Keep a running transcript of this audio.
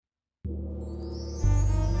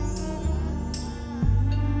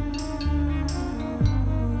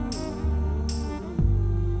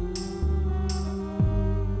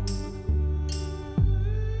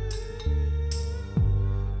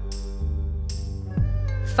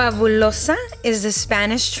Fabulosa is the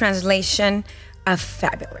Spanish translation of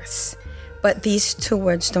fabulous, but these two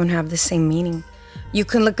words don't have the same meaning. You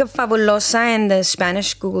can look up fabulosa in the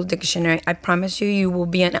Spanish Google dictionary. I promise you, you will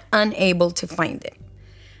be unable to find it.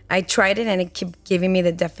 I tried it and it kept giving me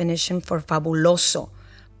the definition for fabuloso,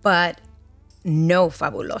 but no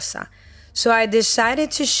fabulosa. So I decided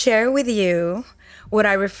to share with you what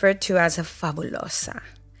I refer to as a fabulosa.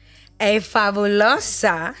 A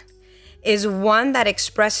fabulosa is one that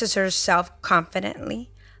expresses herself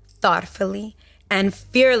confidently, thoughtfully, and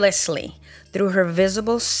fearlessly through her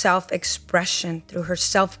visible self-expression, through her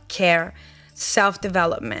self-care,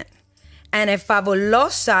 self-development. And a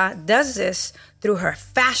fabulosa does this through her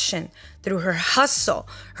fashion, through her hustle,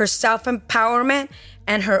 her self-empowerment,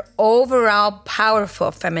 and her overall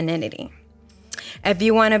powerful femininity. If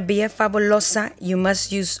you want to be a fabulosa, you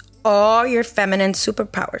must use all your feminine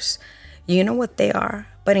superpowers. You know what they are,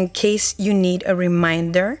 but in case you need a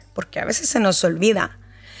reminder, porque a veces se nos olvida,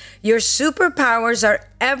 your superpowers are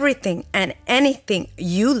everything and anything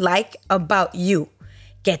you like about you.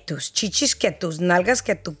 Que tus chichis, que tus nalgas,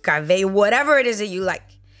 que tu cabello, whatever it is that you like.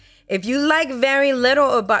 If you like very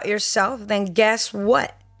little about yourself, then guess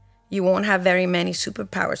what? You won't have very many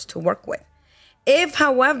superpowers to work with. If,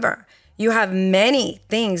 however, you have many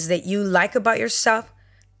things that you like about yourself,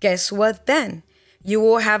 guess what then? You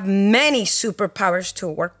will have many superpowers to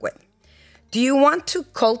work with. Do you want to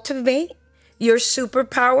cultivate your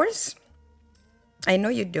superpowers? I know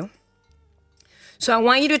you do. So I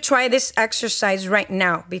want you to try this exercise right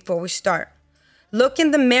now before we start. Look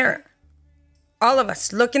in the mirror. All of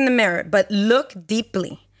us, look in the mirror, but look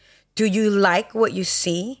deeply. Do you like what you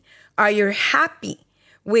see? Are you happy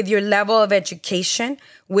with your level of education,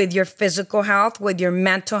 with your physical health, with your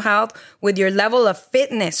mental health, with your level of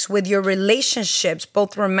fitness, with your relationships,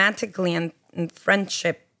 both romantically and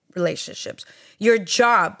friendship relationships? Your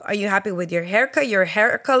job, are you happy with your haircut, your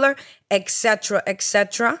hair color, etc.,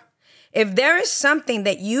 etc.? If there is something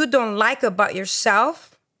that you don't like about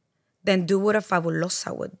yourself, then do what a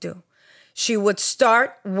fabulosa would do. She would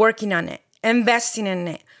start working on it, investing in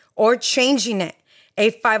it, or changing it.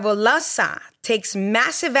 A fabulosa takes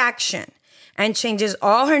massive action and changes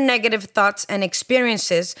all her negative thoughts and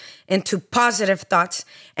experiences into positive thoughts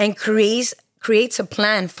and creates a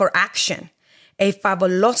plan for action. A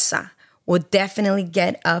fabulosa will definitely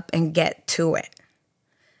get up and get to it.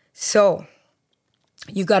 So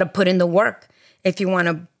you got to put in the work if you want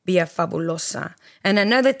to be a fabulosa. And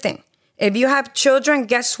another thing, if you have children,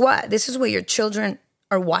 guess what? This is what your children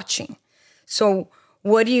are watching. So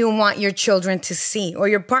what do you want your children to see, or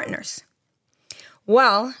your partners?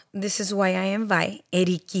 Well, this is why I invite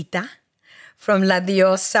Eriquita from La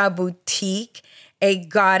Diosa Boutique, a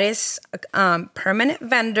goddess, permanent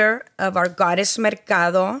vendor of our goddess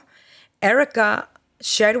mercado. Erica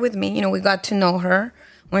shared with me, we got to know her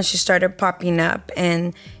when she started popping up,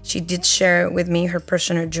 and she did share with me her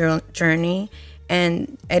personal journey.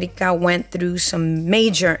 And Erica went through some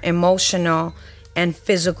major emotional and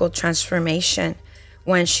physical transformation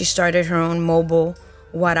when she started her own mobile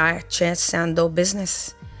huarache sandal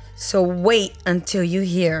business. So wait until you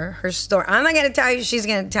hear her story. I'm not going to tell you, she's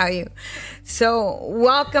going to tell you. So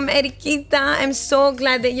welcome, Eriquita. I'm so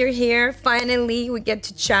glad that you're here. Finally, we get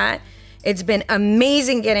to chat. It's been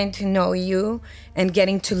amazing getting to know you and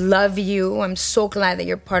getting to love you. I'm so glad that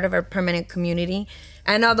you're part of our permanent community.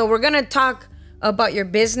 And although we're going to talk about your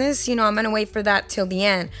business, I'm going to wait for that till the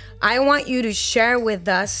end. I want you to share with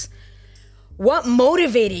us what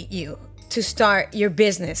motivated you to start your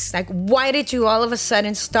business. Like, why did you all of a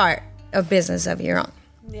sudden start a business of your own?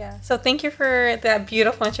 Yeah. So thank you for that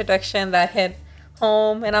beautiful introduction that hit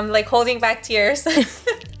home. And I'm like holding back tears.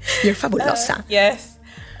 You're fabulosa. Yes.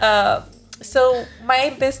 So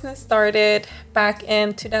my business started back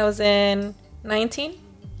in 2019.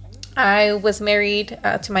 I was married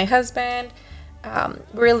to my husband.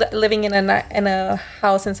 We were living in a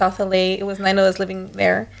house in South LA. It was Nina was living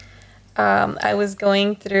there. I was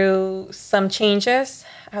going through some changes.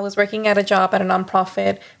 I was working at a job at a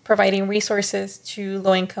nonprofit providing resources to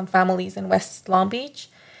low-income families in West Long Beach.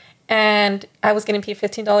 And I was getting paid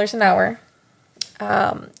 $15 an hour.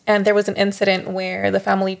 And there was an incident where the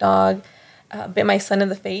family dog bit my son in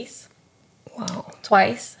the face. Wow.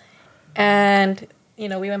 Twice. And, we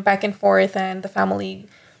went back and forth, and the family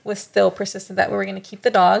was still persistent that we were going to keep the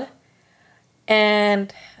dog.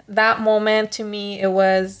 And that moment, to me, it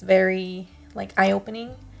was very,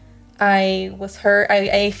 eye-opening. I was hurt.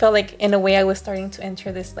 I felt like, in a way, I was starting to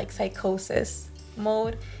enter this, psychosis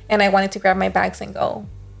mode. And I wanted to grab my bags and go.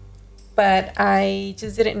 But I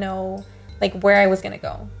just didn't know, where I was going to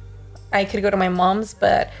go. I could go to my mom's,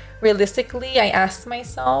 but realistically, I asked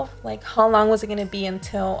myself, like, how long was it going to be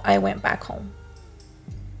until I went back home?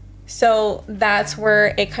 So that's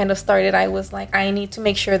where it kind of started. I was like, I need to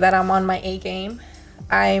make sure that I'm on my A game.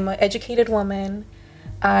 I'm an educated woman.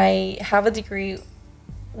 I have a degree.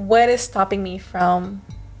 What is stopping me from,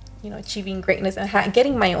 achieving greatness and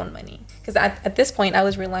getting my own money? Because at this point, I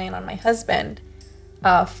was relying on my husband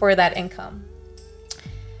for that income.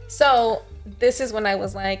 So this is when I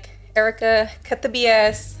was like, Erica, cut the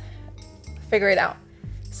BS, figure it out.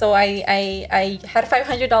 So I had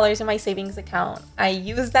 $500 in my savings account. I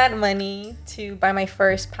used that money to buy my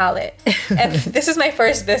first pallet. And this is my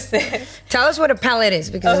first business. Tell us what a pallet is,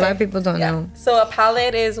 because a lot of people don't know. So a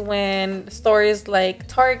pallet is when stores like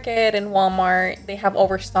Target and Walmart, they have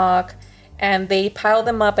overstock and they pile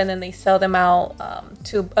them up and then they sell them out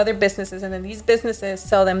to other businesses. And then these businesses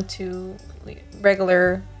sell them to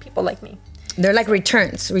regular people like me. They're like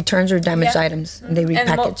returns or damaged items. And they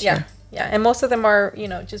repackage. Yeah, and most of them are,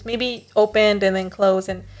 just maybe opened and then closed.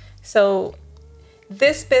 And so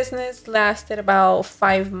this business lasted about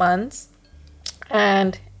 5 months,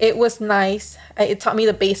 and it was nice. It taught me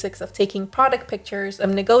the basics of taking product pictures, of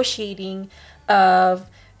negotiating, of,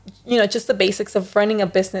 just the basics of running a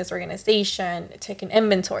business organization, taking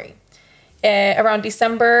inventory. Around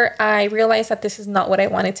December, I realized that this is not what I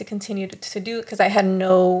wanted to continue to do because I had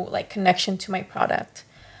no connection to my product.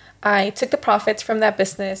 I took the profits from that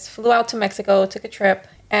business, flew out to Mexico, took a trip,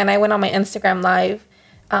 and I went on my Instagram Live.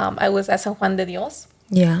 I was at San Juan de Dios.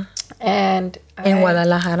 Yeah. And in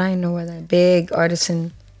Guadalajara, I know where that big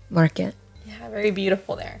artisan market. Yeah, very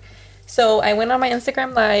beautiful there. So I went on my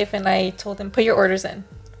Instagram Live and I told them, put your orders in.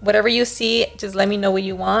 Whatever you see, just let me know what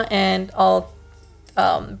you want and I'll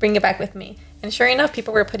bring it back with me. And sure enough,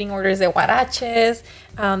 people were putting orders de huaraches,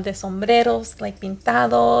 de sombreros,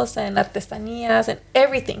 pintados, and artesanías, and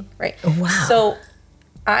everything, right? Wow. So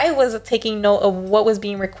I was taking note of what was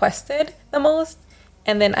being requested the most,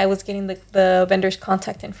 and then I was getting the vendor's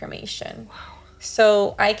contact information. Wow.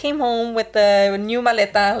 So I came home with the new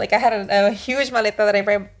maleta. I had a huge maleta that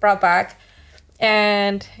I brought back,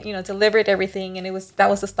 and, delivered everything, and that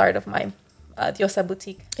was the start of my Diosa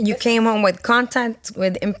boutique. You came home with contact,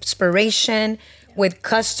 with inspiration, with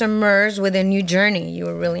customers, with a new journey. You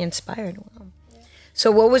were really inspired. Wow. Yeah.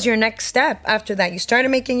 So what was your next step after that? You started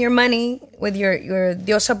making your money with your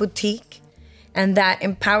Diosa boutique, and that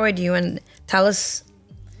empowered you. And tell us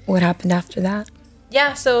what happened after that.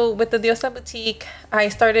 Yeah, so with the Diosa boutique, I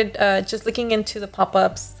started just looking into the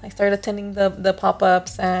pop-ups. I started attending the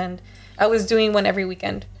pop-ups, and I was doing one every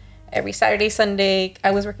weekend. Every Saturday, Sunday,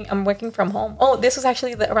 I'm working from home. Oh, this was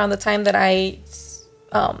actually around the time that I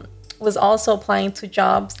was also applying to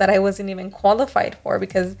jobs that I wasn't even qualified for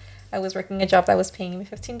because I was working a job that was paying me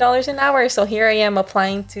 $15 an hour. So here I am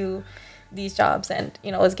applying to these jobs and,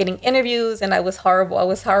 I was getting interviews and I was horrible. I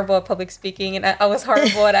was horrible at public speaking and I was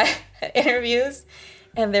horrible at interviews.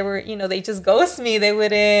 And they were, they just ghost me. They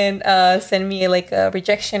wouldn't send me a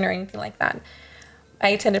rejection or anything like that. I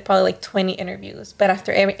attended probably 20 interviews, but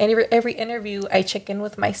after every interview, I check in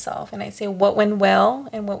with myself and I say what went well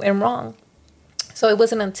and what went wrong. So it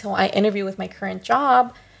wasn't until I interviewed with my current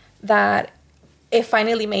job that it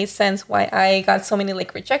finally made sense why I got so many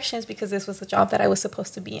rejections, because this was the job that I was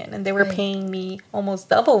supposed to be in, and they were paying me almost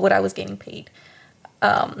double what I was getting paid.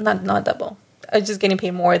 Not double. I was just getting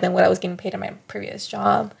paid more than what I was getting paid in my previous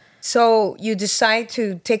job. So you decide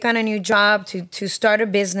to take on a new job, to start a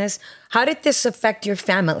business. How did this affect your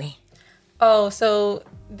family? Oh, so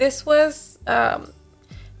this was,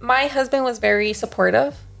 my husband was very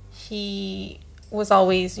supportive. He was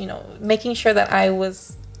always, making sure that I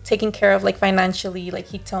was taken care of, financially.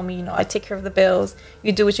 He'd tell me, I take care of the bills.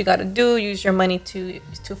 You do what you got to do. Use your money to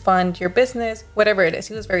fund your business, whatever it is.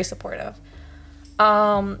 He was very supportive.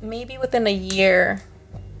 Maybe within a year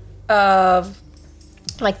of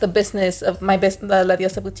the business of my business, the La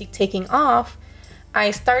Diosa boutique, taking off,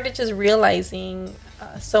 I started just realizing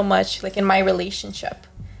so much in my relationship.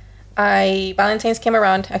 Valentine's came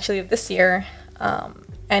around actually of this year,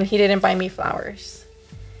 and he didn't buy me flowers.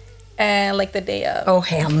 And the day of. Oh,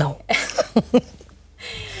 hell no.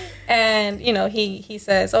 And, he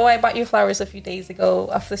says, oh, I bought you flowers a few days ago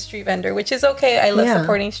off the street vendor, which is okay. I love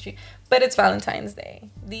supporting street. But it's Valentine's Day.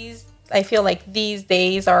 I feel like these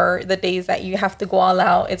days are the days that you have to go all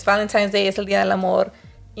out. It's Valentine's Day. It's el Día del Amor.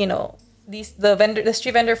 The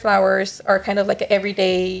street vendor flowers are kind of like an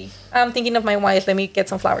everyday. I'm thinking of my wife. Let me get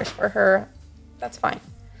some flowers for her. That's fine.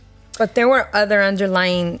 But there were other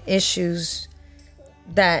underlying issues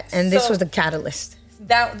this was the catalyst.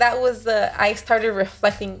 That was I started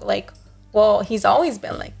reflecting well, he's always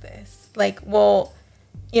been like this.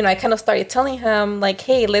 I kind of started telling him like,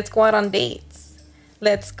 hey, let's go out on dates.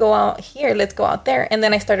 Let's go out here. Let's go out there. And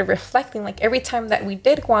then I started reflecting, like every time that we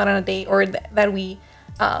did go out on a date or that we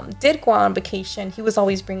did go out on vacation, he was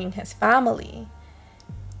always bringing his family.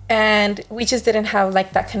 And we just didn't have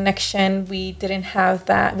like that connection. We didn't have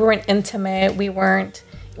that. We weren't intimate. We weren't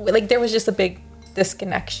like, there was just a big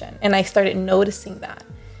disconnection. And I started noticing that.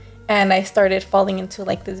 And I started falling into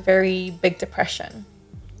like this very big depression.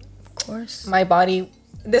 Of course. My body,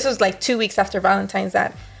 this was like 2 weeks after Valentine's,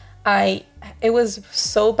 that it was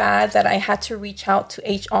so bad that I had to reach out to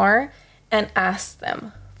HR and ask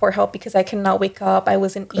them for help because I could not wake up. I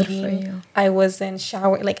wasn't Good eating. for you. I wasn't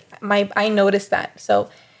showering. Like I noticed that. So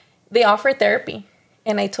they offered therapy.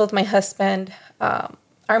 And I told my husband,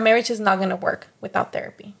 our marriage is not going to work without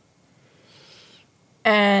therapy.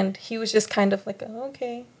 And he was just kind of like, oh,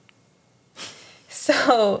 okay.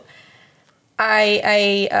 So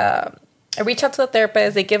I reach out to the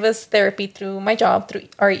therapist. They give us therapy through my job, through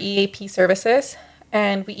our EAP services.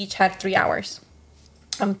 And we each had 3 hours.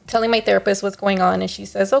 I'm telling my therapist what's going on. And she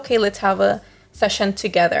says, okay, let's have a session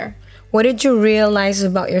together. What did you realize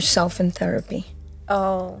about yourself in therapy?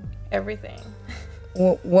 Oh, everything.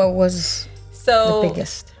 What was the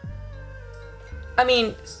biggest? I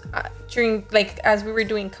mean, during like as we were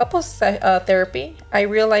doing couples therapy, I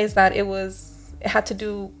realized that it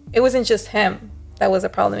wasn't just him that was a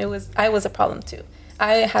problem. I was a problem too.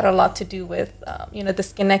 I had a lot to do with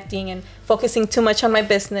disconnecting and focusing too much on my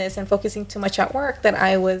business and focusing too much at work, that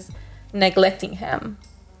I was neglecting him,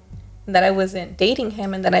 that I wasn't dating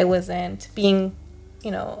him, and that I wasn't being,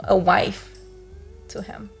 a wife to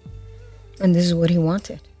him. And this is what he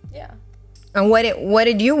wanted. Yeah. And what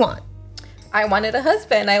did you want? I wanted a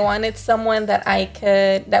husband. I wanted someone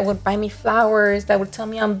that would buy me flowers, that would tell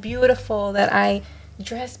me I'm beautiful, that I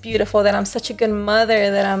dress beautiful, that I'm such a good mother,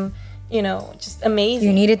 that I'm, just amazing.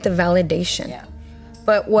 You needed the validation. Yeah.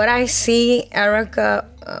 But what I see, Erica,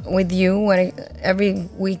 with you, every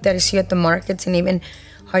week that I see you at the markets, and even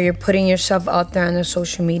how you're putting yourself out there on the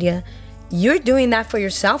social media, you're doing that for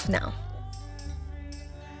yourself now.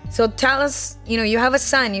 So tell us, you have a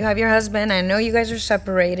son, you have your husband. I know you guys are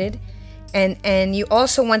separated. And you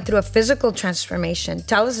also went through a physical transformation.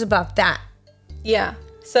 Tell us about that. Yeah.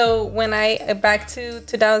 So back to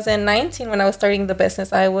 2019, when I was starting the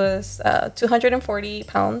business, I was 240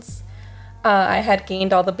 pounds. I had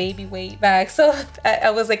gained all the baby weight back. So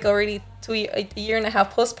I was like already a year and a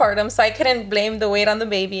half postpartum. So I couldn't blame the weight on the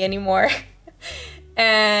baby anymore.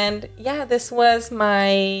 And yeah, this was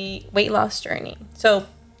my weight loss journey. So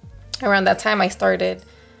around that time, I started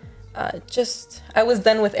I was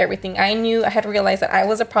done with everything. I had realized that I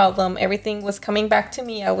was a problem. Everything was coming back to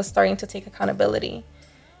me. I was starting to take accountability.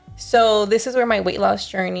 So this is where my weight loss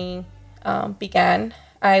journey began.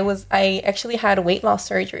 I actually had weight loss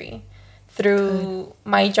surgery through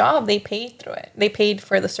my job. They paid through it. They paid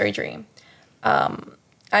for the surgery. I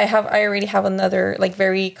already have another like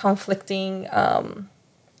very conflicting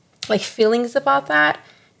like feelings about that,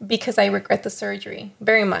 because I regret the surgery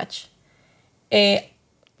very much.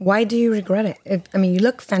 Why do you regret it? You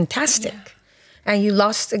look fantastic. Yeah. And you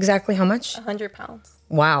lost exactly how much? 100 pounds.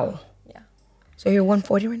 Wow. Yeah. So you're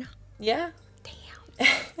 140 right now? Yeah.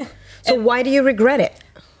 Damn. So why do you regret it?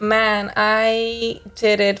 Man, I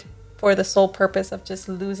did it for the sole purpose of just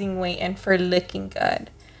losing weight and for looking good.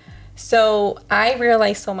 So I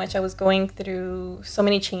realized so much. I was going through so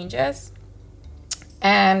many changes.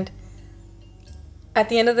 And at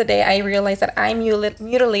the end of the day, I realized that I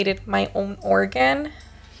mutilated my own organ.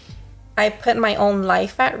 I put my own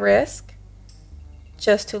life at risk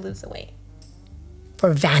just to lose the weight.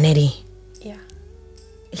 For vanity. Yeah.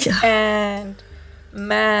 And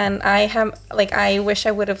man, I wish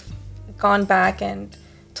I would have gone back and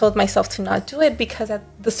told myself to not do it, because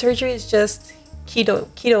the surgery is just a keto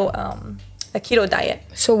diet.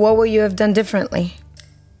 So what would you have done differently?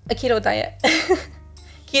 A keto diet.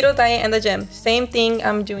 Keto diet and the gym. Same thing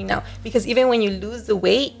I'm doing now. Because even when you lose the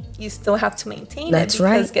weight, you still have to maintain it. That's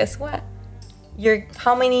right. Because guess what?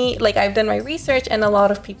 I've done my research, and a lot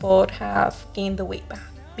of people have gained the weight back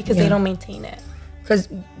because they don't maintain it. Because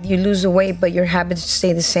you lose the weight, but your habits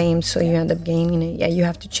stay the same, so you end up gaining it. Yeah, you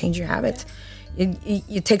have to change your habits.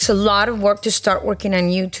 It takes a lot of work to start working on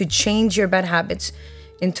you to change your bad habits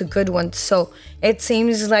into good ones. So it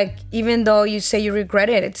seems like, even though you say you regret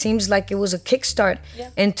it, it seems like it was a kickstart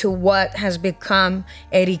into what has become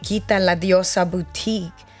Eriquita La Diosa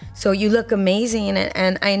Boutique. So you look amazing,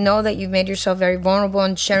 and I know that you've made yourself very vulnerable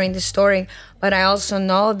in sharing this story, but I also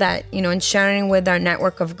know that, in sharing with our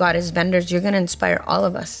network of Goddess vendors, you're going to inspire all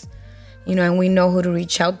of us, and we know who to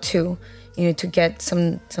reach out to, to get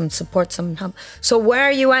some support, some help. So where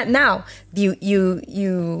are you at now?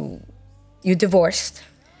 You divorced?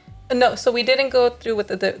 No, so we didn't go through with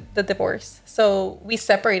the divorce. So we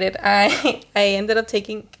separated. I ended up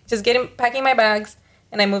packing my bags,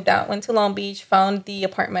 and I moved out. Went to Long Beach, found the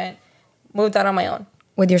apartment, moved out on my own.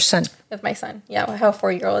 With your son? With my son. Yeah, I have a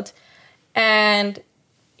 4-year-old. And,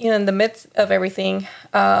 in the midst of everything,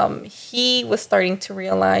 he was starting to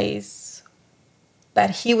realize that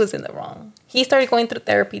he was in the wrong. He started going through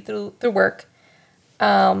therapy, through work,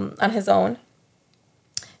 on his own.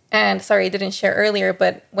 And sorry, I didn't share earlier,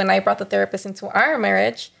 but when I brought the therapist into our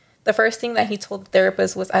marriage, the first thing that he told the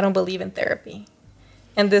therapist was, I don't believe in therapy.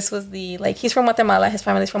 And this was he's from Guatemala, his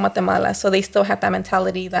family's from Guatemala, so they still had that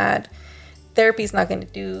mentality that therapy is not going to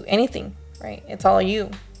do anything, right? It's all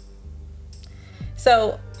you.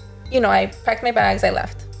 So, I packed my bags, I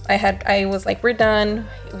left. I was like, we're done.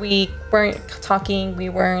 We weren't talking,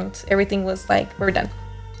 everything was like, we're done.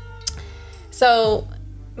 So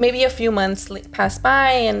maybe a few months passed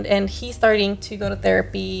by, and he's starting to go to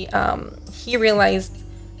therapy. He realized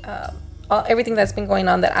everything that's been going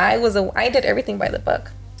on, that I did everything by the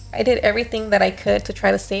book. I did everything that I could to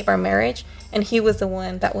try to save our marriage, and he was the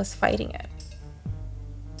one that was fighting it.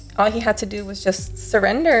 All he had to do was just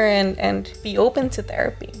surrender and be open to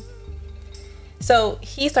therapy. So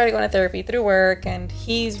he started going to therapy through work, and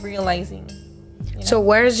he's realizing. So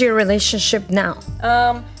where's your relationship now?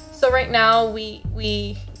 So right now we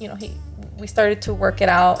started to work it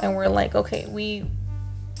out, and we're like, okay, we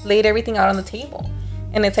laid everything out on the table.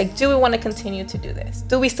 And it's like, do we want to continue to do this?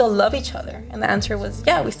 Do we still love each other? And the answer was,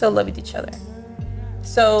 yeah, we still love each other.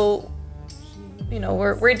 So,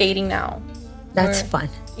 we're dating now. That's fun.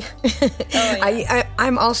 Oh, yeah.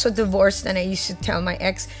 I'm also divorced, and I used to tell my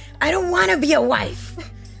ex, I don't want to be a wife.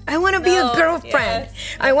 I want to be a girlfriend. Yes.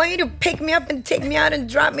 I want you to pick me up and take me out and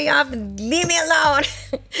drop me off and leave me alone.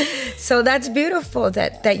 So that's beautiful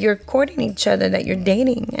that you're courting each other, that you're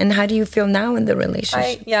dating. And how do you feel now in the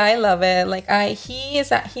relationship? I love it.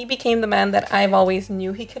 He became the man that I've always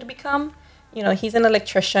knew he could become. He's an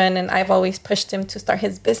electrician, and I've always pushed him to start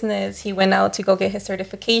his business. He went out to go get his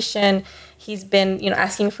certification. He's been,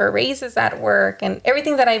 asking for raises at work, and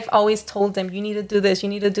everything that I've always told him, you need to do this, you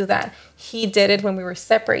need to do that. He did it when we were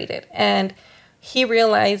separated. And he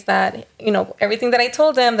realized that, everything that I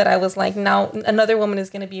told him, that I was like, now another woman is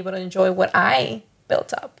going to be able to enjoy what I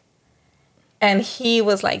built up. And he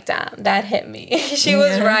was like, damn, that hit me. She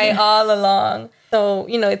was right all along. So,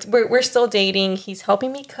 we're still dating. He's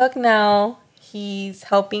helping me cook now. He's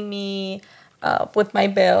helping me with my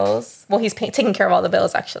bills. Well, he's taking care of all the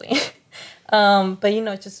bills, actually. But,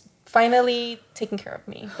 just finally taking care of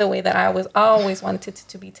me the way that I was always wanted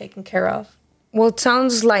to be taken care of. Well, it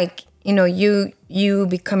sounds like, you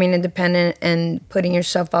becoming independent and putting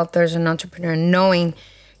yourself out there as an entrepreneur, knowing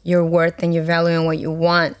your worth and your value and what you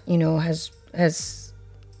want, has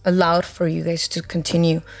allowed for you guys to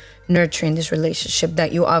continue nurturing this relationship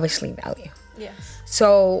that you obviously value. Yes.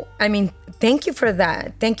 So, thank you for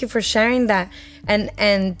that. Thank you for sharing that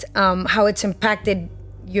and how it's impacted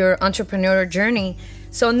your entrepreneurial journey.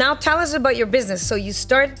 So now tell us about your business. So you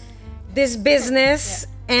start this business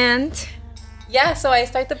and... Yeah, so I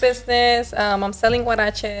start the business. I'm selling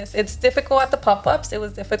huaraches. It's difficult at the pop-ups. It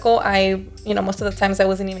was difficult. Most of the times I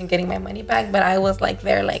wasn't even getting my money back, but I was like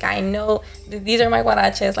there, like, I know these are my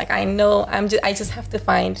huaraches. Like, I know I just have to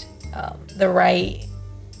find the right,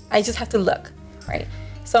 I just have to look, right?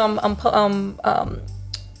 So I'm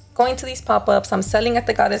going to these pop-ups. I'm selling at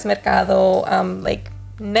the Goddess Mercado. Like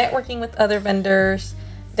networking with other vendors.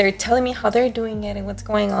 They're telling me how they're doing it and what's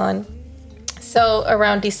going on. So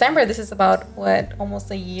around December, this is about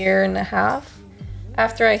almost a year and a half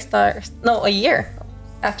after I start. No, a year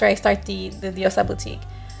after I start the Diosa boutique.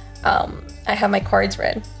 I have my cards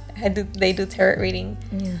read. They do tarot reading,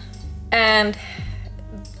 and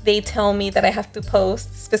they tell me that I have to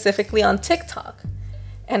post specifically on TikTok.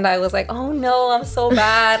 And I was like, oh no, I'm so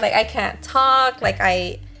bad. Like, I can't talk. Like,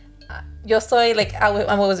 I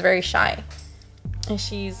was very shy. And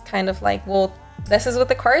she's kind of like, well, this is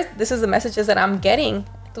the messages that I'm getting.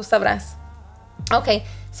 Tú sabrás. Okay,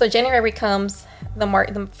 so January comes,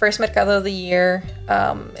 the first mercado of the year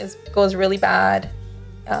goes really bad.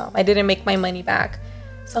 I didn't make my money back.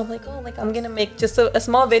 So I'm like, I'm going to make just a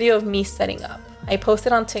small video of me setting up. I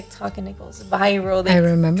posted on TikTok and it goes viral. I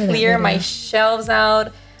remember that. Clear my shelves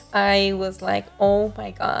out. I was like, oh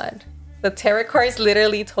my God. The tarot cards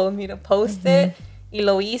literally told me to post it. Y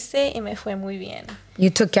lo hice y me fue muy bien. You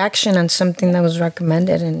took action on something that was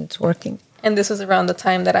recommended and it's working. And this was around the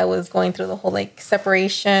time that I was going through the whole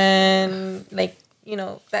separation,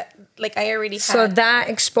 that like I already had. So that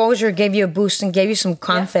exposure gave you a boost and gave you some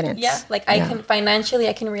confidence. Yeah. Like I can financially,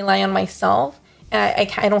 I can rely on myself, and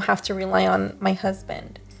I don't have to rely on my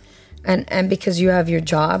husband. And because you have your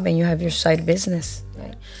job and you have your side business,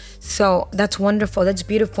 right? So that's wonderful. That's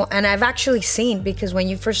beautiful. And I've actually seen, because when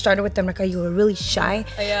you first started with the mercado, you were really shy.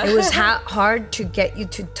 Yeah. It was hard to get you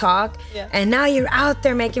to talk. Yeah. And now you're out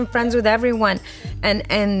there making friends with everyone.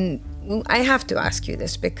 And I have to ask you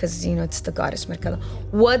this because, it's the Goddess Mercado.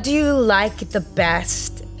 What do you like the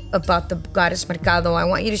best about the Goddess Mercado? I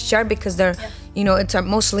want you to share, because they're, it's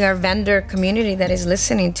mostly our vendor community that is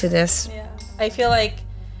listening to this. Yeah. I feel like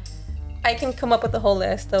I can come up with a whole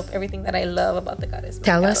list of everything that I love about the Goddess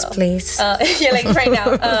Mercado. Tell us, please. Like right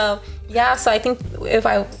now. So I think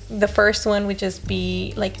the first one would just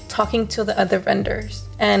be like talking to the other vendors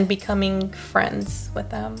and becoming friends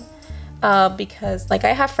with them. Because like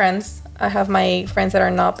I have friends. I have my friends that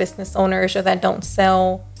are not business owners or that don't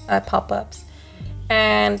sell pop-ups.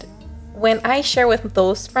 And when I share with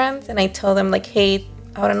those friends and I tell them like, hey,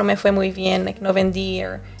 ahora no me fue muy bien, like no vendí,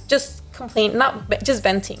 or just complain, not just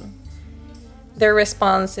venting. Their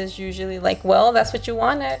response is usually like, well, that's what you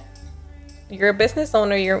wanted. You're a business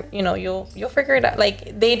owner. You'll figure it out.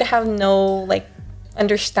 Like they'd have no like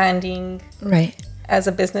understanding, right? As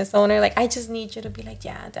a business owner, like I just need you to be like,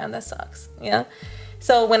 yeah, damn, that sucks. Yeah.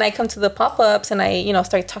 So when I come to the pop-ups and I,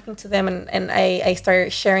 start talking to them and I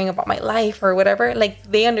start sharing about my life or whatever, like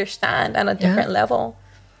they understand on a different level.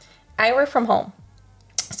 I work from home,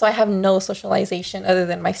 so I have no socialization other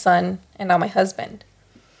than my son and now my husband.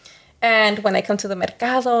 And when I come to the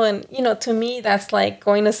mercado, and, to me, that's like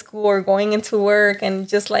going to school or going into work and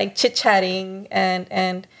just like chit-chatting.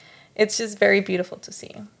 And it's just very beautiful to see.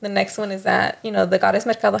 The next one is that, the Goddess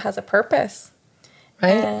Mercado has a purpose.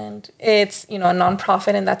 Right. And it's, a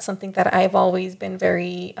nonprofit. And that's something that I've always been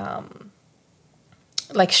very,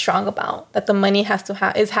 strong about. That the money has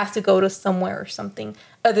to go to somewhere or something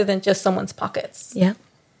other than just someone's pockets. Yeah.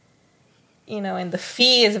 And the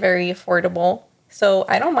fee is very affordable. So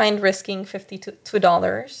I don't mind risking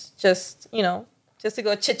 $52 just to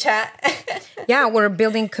go chit chat. Yeah, we're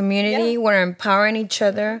building community. Yeah. We're empowering each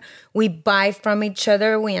other. We buy from each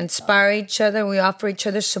other. We inspire each other. We offer each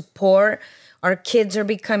other support. Our kids are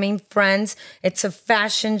becoming friends. It's a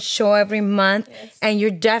fashion show every month. Yes. And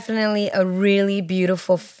you're definitely a really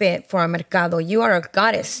beautiful fit for our mercado. You are a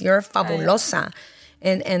goddess. You're a fabulosa.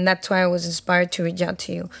 And that's why I was inspired to reach out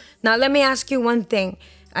to you. Now, let me ask you one thing.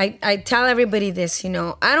 I tell everybody this, I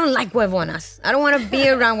don't like huevonas. I don't want to be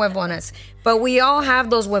around huevonas. But we all have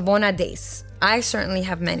those huevona days. I certainly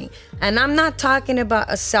have many. And I'm not talking about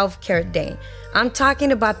a self-care day. I'm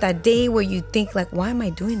talking about that day where you think, like, why am I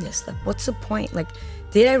doing this? Like, what's the point? Like,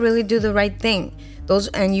 did I really do the right thing?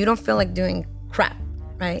 And you don't feel like doing crap,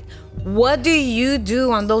 right? What do you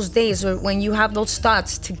do on those days or when you have those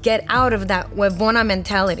thoughts to get out of that huevona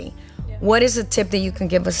mentality? What is a tip that you can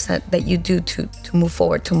give us that you do to move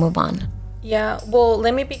forward, to move on? Yeah, well,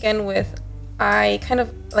 let me begin with, I kind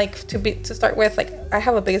of like to start with, like, I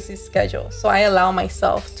have a busy schedule. So I allow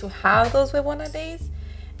myself to have those huevona days.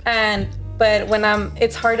 But when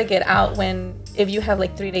it's hard to get out if you have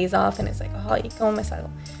like 3 days off and it's like, oh, ¿y cómo me salgo?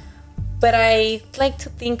 But I like to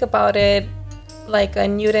think about it like a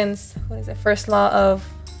Newton's, first law of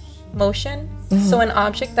motion. Mm-hmm. So an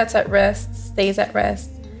object that's at rest stays at rest,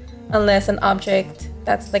 unless an object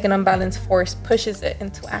that's like an unbalanced force pushes it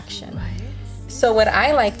into action. Right. So what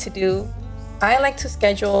I like to do, I like to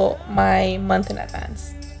schedule my month in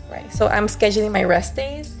advance, right? So I'm scheduling my rest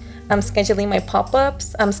days, I'm scheduling my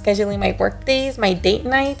pop-ups, I'm scheduling my work days, my date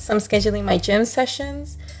nights, I'm scheduling my gym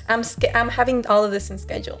sessions. I'm having all of this in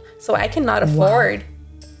schedule. So I cannot afford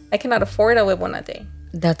a huevona day.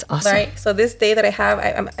 That's awesome. Right? So this day that I have,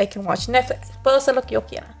 I can watch Netflix. Puedo hacer lo que yo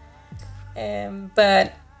quiera.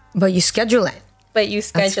 But you schedule it.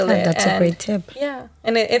 That's a great tip. Yeah.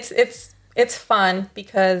 And it's fun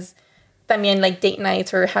because también like date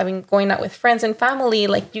nights or going out with friends and family,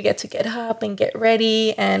 like you get up and get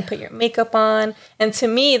ready and put your makeup on. And to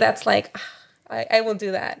me, that's like, I will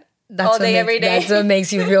do that all day, every day. That's what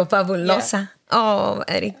makes you feel fabulosa. Yeah. Oh,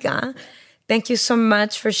 Erika. Thank you so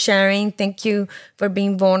much for sharing. Thank you for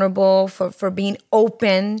being vulnerable, for being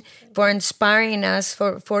open, for inspiring us,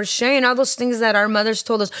 for sharing all those things that our mothers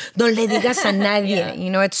told us. No le digas a nadie.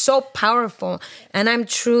 Yeah. It's so powerful. And I'm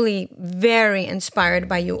truly very inspired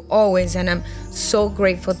by you always. And I'm so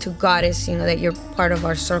grateful to Goddess, that you're part of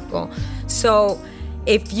our circle. So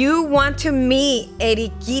if you want to meet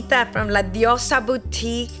Eriquita from La Diosa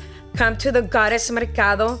Boutique, come to the Goddess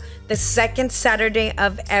Mercado the second Saturday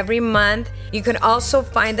of every month. You can also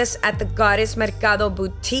find us at the Goddess Mercado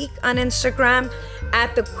Boutique on Instagram,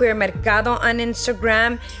 at the Queer Mercado on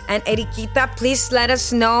Instagram. And Eriquita, please let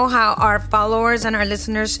us know how our followers and our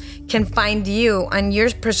listeners can find you on your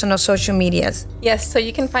personal social medias. Yes, so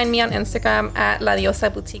you can find me on Instagram at La Diosa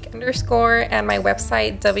Boutique _ and my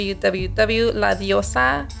website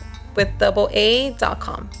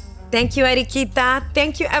www.ladiosa.com. Thank you, Eriquita.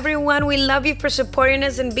 Thank you, everyone. We love you for supporting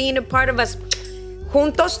us and being a part of us.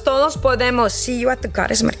 Juntos todos podemos. See you at the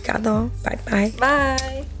Goddess Mercado. Bye-bye.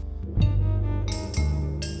 Bye.